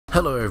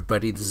Hello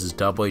everybody, this is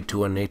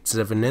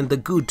Dawboy2187 and the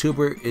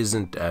Gootuber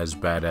isn't as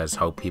bad as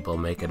how people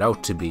make it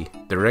out to be.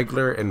 The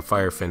regular and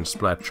Firefin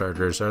splat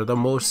chargers are the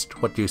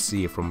most what you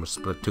see from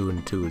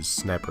Splatoon 2's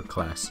sniper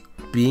class,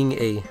 being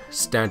a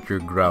stand your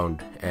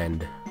ground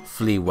and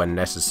flee when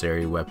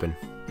necessary weapon.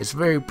 It's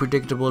very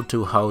predictable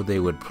to how they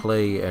would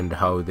play and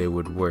how they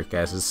would work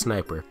as a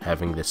sniper.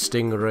 Having the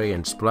stingray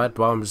and splat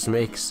bombs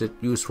makes it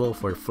useful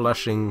for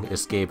flushing,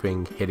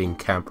 escaping, hitting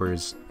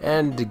campers,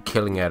 and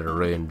killing at a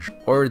range,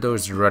 or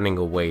those running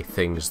away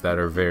things that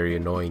are very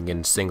annoying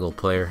in single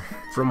player.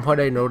 From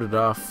what I noted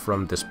off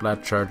from the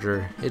splat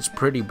charger, it's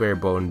pretty bare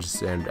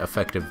bones and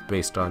effective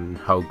based on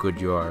how good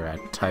you are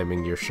at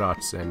timing your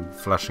shots and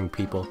flushing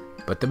people.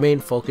 But the main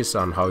focus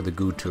on how the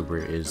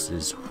Gootuber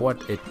is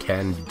what it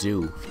can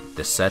do.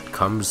 The set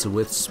comes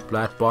with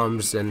splat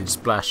bombs and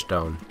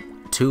splashdown,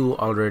 two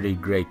already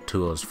great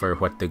tools for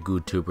what the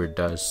Gootuber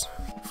does.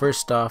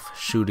 First off,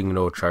 shooting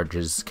no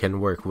charges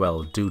can work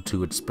well due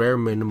to its bare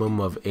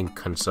minimum of ink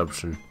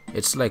consumption.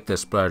 It's like the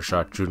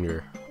Splatshot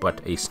Jr.,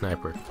 but a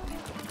sniper.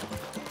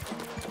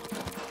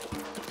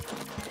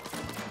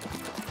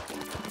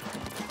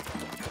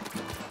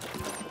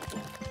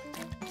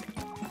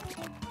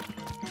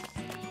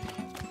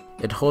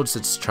 It holds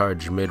its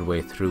charge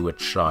midway through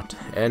its shot,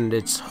 and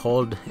its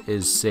hold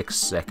is 6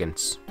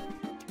 seconds.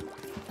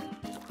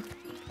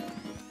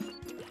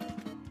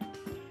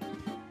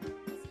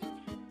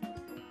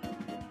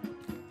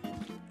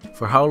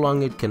 For how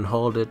long it can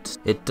hold it,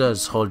 it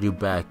does hold you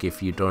back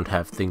if you don't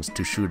have things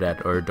to shoot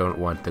at or don't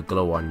want the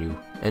glow on you.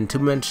 And to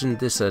mention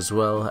this as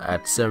well,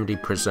 at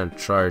 70%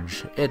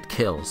 charge, it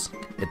kills.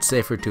 It's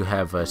safer to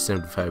have a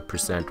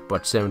 75%,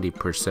 but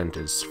 70%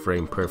 is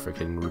frame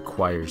perfect and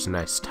requires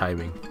nice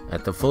timing.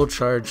 At the full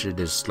charge, it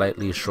is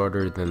slightly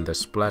shorter than the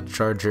splat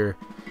charger,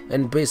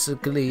 and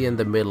basically in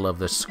the middle of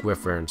the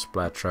squiffer and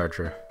splat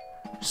charger.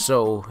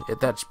 So,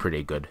 that's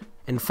pretty good.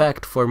 In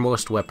fact, for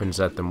most weapons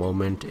at the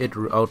moment, it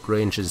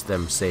outranges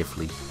them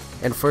safely.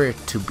 And for it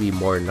to be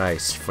more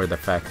nice for the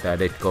fact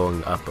that it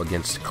going up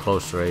against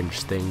close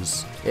range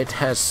things, it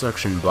has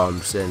suction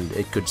bombs and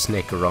it could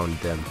snake around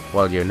them,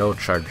 while your no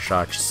charge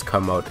shots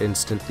come out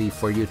instantly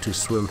for you to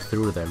swim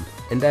through them.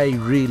 And I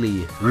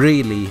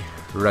really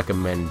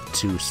recommend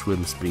 2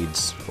 swim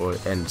speeds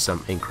and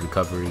some ink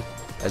recovery,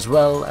 as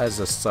well as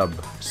a sub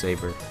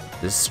saver.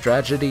 This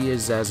strategy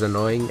is as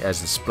annoying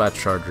as the splat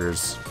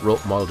charger's rope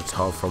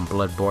Molotov from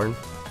Bloodborne,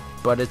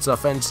 but it's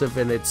offensive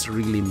and it's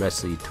really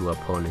messy to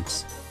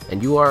opponents.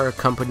 And you are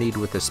accompanied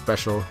with a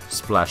special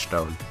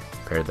splashdown.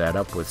 Pair that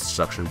up with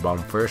suction bomb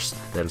first,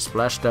 then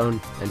splashdown,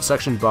 and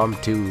suction bomb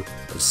to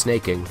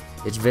snaking.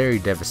 It's very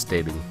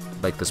devastating,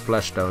 like the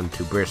splashdown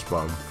to burst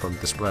bomb from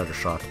the splatter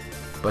shot.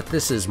 But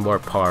this is more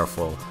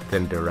powerful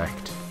than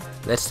direct.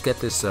 Let's get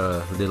this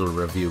little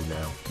review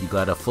now. You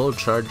got a full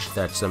charge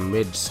that's a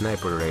mid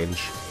sniper range,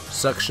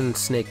 suction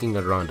snaking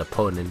around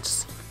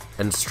opponents,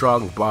 and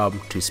strong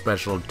bomb to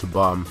special to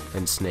bomb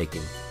and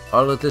snaking.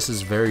 All of this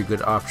is very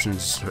good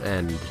options,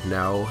 and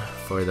now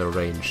for the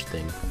range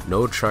thing.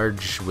 No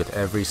charge with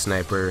every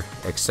sniper,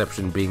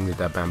 exception being the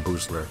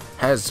bamboozler.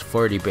 Has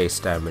 40 base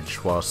damage,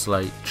 while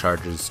slight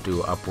charges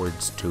do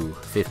upwards to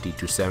 50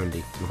 to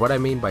 70. And what I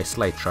mean by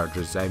slight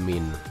charges, I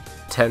mean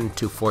 10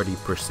 to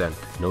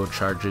 40%. No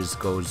charges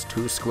goes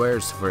 2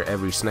 squares for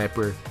every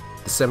sniper,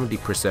 the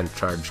 70%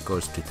 charge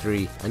goes to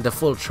 3, and the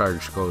full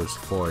charge goes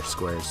 4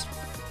 squares.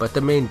 But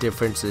the main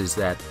difference is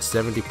that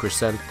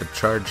 70% the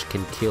charge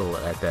can kill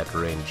at that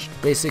range.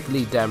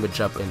 Basically damage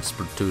up in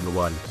Splatoon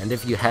 1, and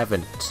if you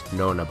haven't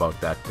known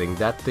about that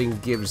thing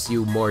gives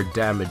you more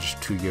damage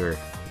to your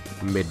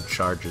mid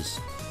charges.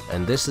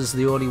 And this is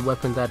the only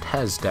weapon that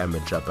has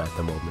damage up at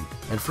the moment.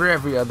 And for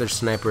every other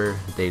sniper,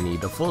 they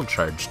need a full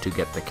charge to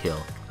get the kill,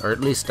 or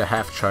at least a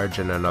half charge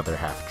and another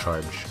half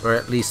charge, or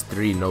at least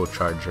 3 no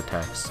charge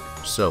attacks.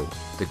 So,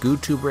 the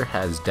Gootuber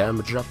has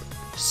damage up,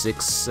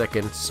 6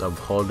 seconds of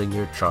holding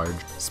your charge,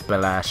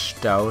 splash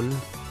down,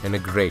 and a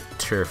great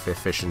turf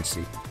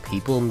efficiency.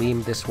 People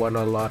meme this one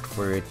a lot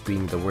for it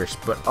being the worst,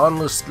 but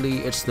honestly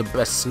it's the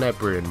best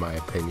sniper in my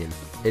opinion.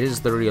 It is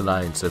the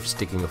reliance of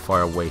sticking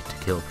far away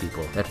to kill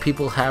people that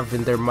people have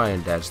in their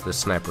mind as the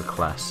sniper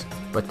class.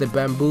 But the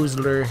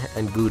bamboozler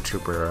and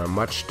Gootuber are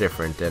much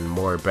different and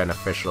more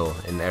beneficial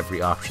in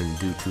every option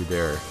due to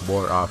their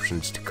more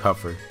options to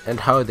cover and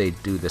how they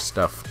do the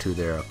stuff to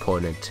their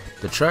opponent.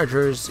 The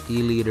chargers,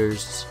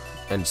 E-leaders,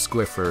 and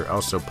squiffer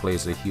also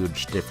plays a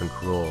huge different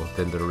role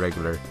than the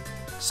regular.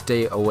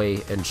 Stay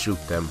away and shoot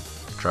them.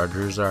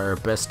 Chargers are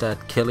best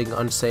at killing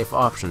unsafe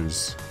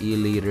options.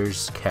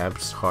 E-leaders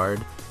camps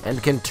hard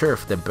and can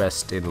turf the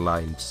best in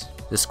lines.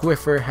 The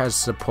squiffer has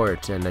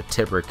support and a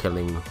tipper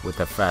killing with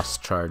a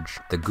fast charge.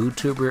 The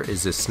Gootuber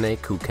is a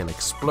snake who can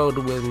explode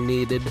when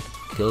needed,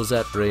 kills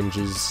at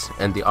ranges,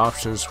 and the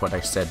options what I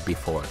said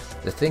before.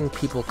 The thing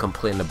people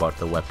complain about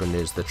the weapon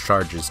is the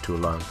charge is too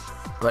long,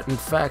 but in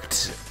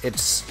fact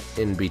it's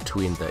in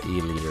between the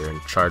E-leader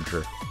and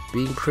charger.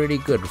 being pretty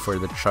good for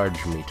the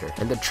charge meter.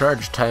 And the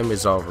charge time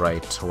is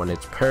alright when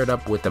it's paired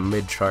up with a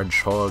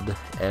mid-charge hold,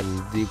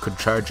 and you could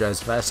charge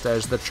as fast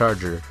as the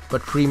charger,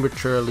 but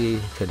prematurely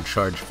can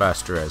charge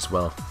faster as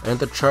well. And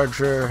the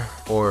charger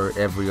or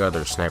every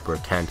other sniper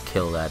can't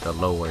kill at a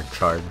lower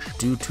charge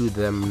due to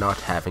them not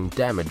having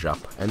damage up,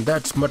 and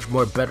that's much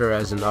more better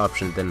as an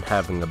option than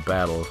having a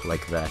battle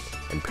like that.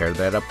 And pair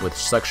that up with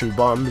suction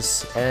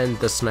bombs, and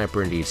the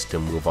sniper needs to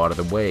move out of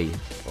the way,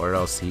 or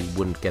else he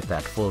wouldn't get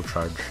that full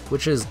charge,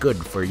 which is good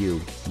for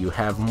you. You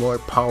have more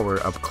power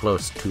up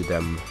close to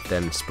them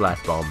than splat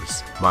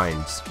bombs,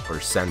 mines, or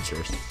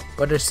sensors.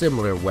 But a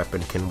similar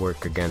weapon can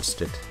work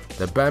against it,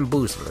 the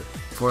Bamboozler.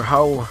 For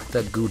how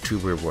the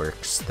Gootuber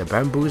works, the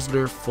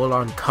Bamboozler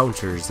full-on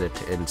counters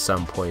it in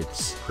some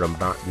points, from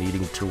not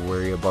needing to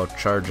worry about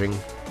charging,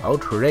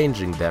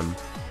 outranging them,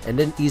 and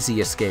an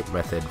easy escape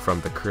method from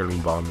the curling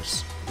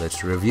bombs.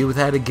 Let's review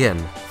that again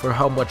for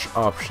how much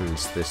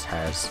options this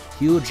has.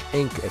 Huge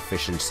ink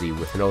efficiency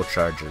with no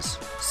charges,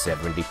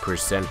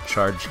 70%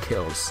 charge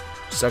kills,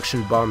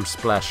 suction bomb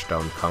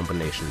splashdown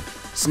combination,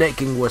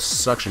 snaking with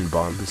suction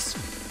bombs,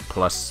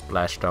 plus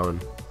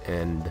splashdown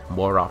and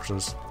more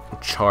options,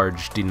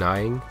 charge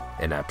denying,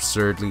 an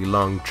absurdly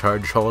long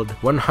charge hold,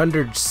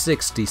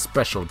 160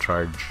 special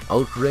charge,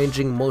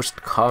 outranging most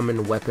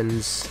common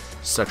weapons,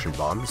 suction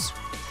bombs,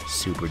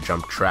 super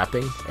jump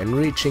trapping, and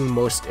reaching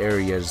most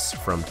areas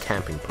from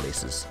camping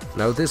places.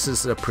 Now this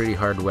is a pretty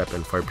hard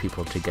weapon for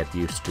people to get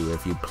used to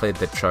if you played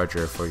the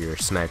charger for your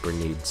sniper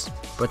needs,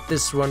 but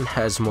this one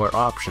has more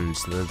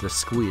options than the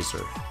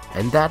squeezer,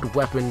 and that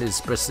weapon is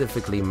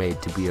specifically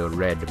made to be a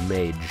red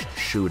mage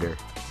shooter.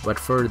 But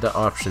for the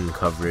option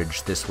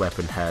coverage this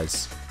weapon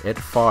has, it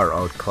far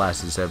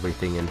outclasses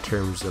everything in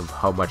terms of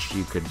how much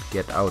you could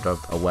get out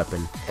of a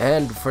weapon.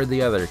 And for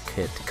the other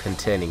kit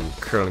containing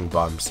curling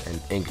bombs and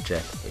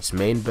inkjet, its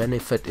main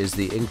benefit is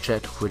the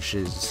inkjet, which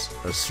is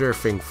a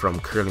surfing from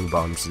curling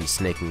bombs and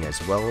snaking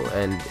as well,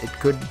 and it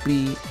could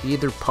be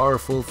either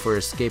powerful for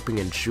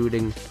escaping and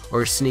shooting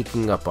or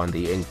sneaking up on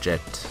the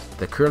inkjet.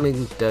 The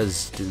curling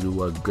does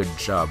do a good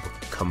job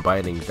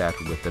combining that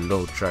with the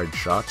no charge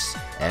shots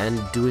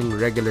and doing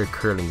regular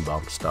curling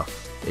bomb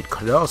stuff. It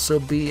could also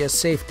be a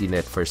safety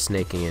net for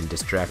snaking and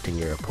distracting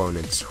your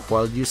opponents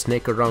while you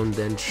snake around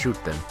and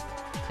shoot them.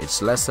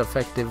 It's less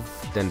effective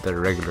than the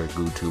regular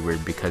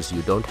Gootuber because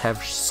you don't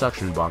have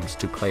suction bombs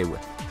to play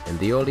with. And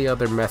the only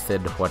other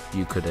method what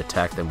you could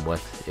attack them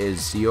with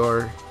is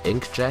your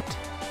inkjet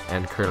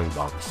and curling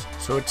bombs.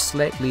 So it's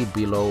slightly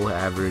below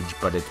average,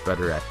 but it's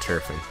better at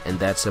turfing. And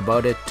that's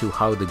about it to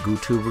how the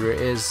Gootuber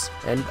is,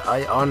 and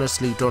I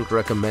honestly don't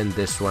recommend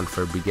this one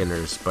for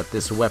beginners, but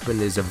this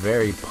weapon is a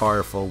very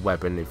powerful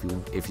weapon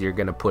if you're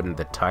gonna put in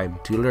the time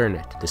to learn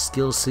it. The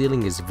skill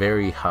ceiling is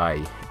very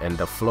high, and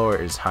the floor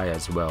is high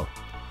as well.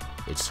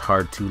 It's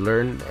hard to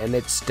learn, and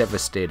it's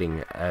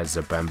devastating as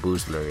a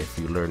bamboozler if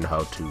you learn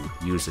how to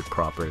use it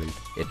properly.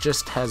 It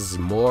just has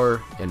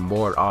more and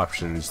more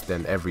options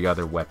than every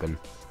other weapon.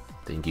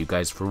 Thank you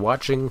guys for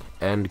watching,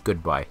 and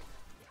goodbye.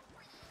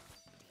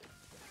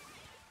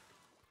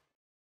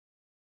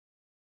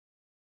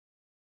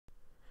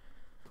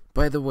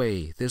 By the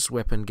way, this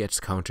weapon gets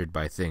countered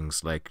by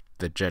things like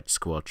the Jet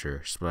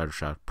Squelcher,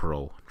 Splattershot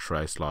Pro,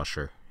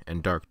 Tri-Slosher,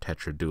 and Dark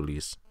Tetra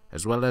Dualies,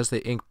 as well as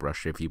the Ink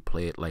Brush if you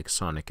play it like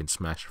Sonic in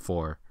Smash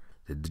 4.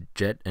 The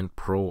Jet and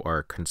Pro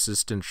are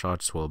consistent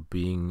shots while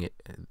being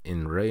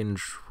in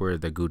range where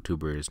the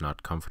Gootuber is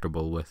not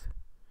comfortable with.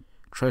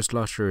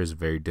 Tri-Slosher is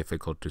very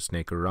difficult to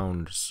snake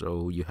around,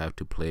 so you have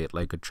to play it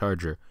like a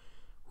charger,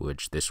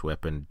 which this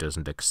weapon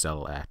doesn't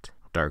excel at.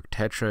 Dark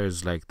Tetra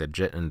is like the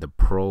Jet and the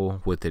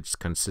Pro with its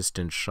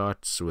consistent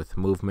shots with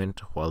movement,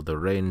 while the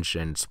range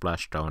and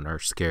splashdown are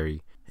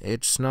scary.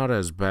 It's not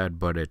as bad,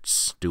 but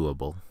it's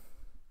doable.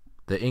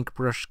 The Ink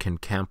Brush can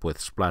camp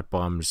with splat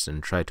bombs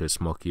and try to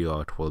smoke you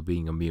out while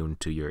being immune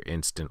to your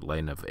instant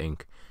line of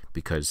ink,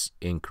 because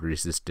ink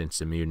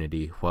resistance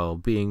immunity while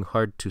being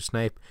hard to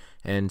snipe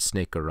and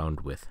snake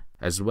around with,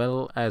 as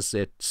well as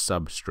its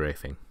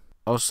sub-strafing.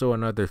 Also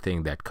another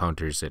thing that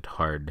counters it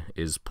hard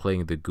is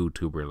playing the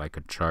Gootuber like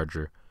a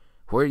charger,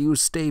 where you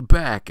stay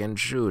back and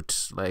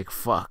shoot. Like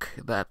fuck,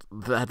 that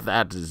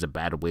is a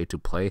bad way to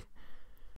play.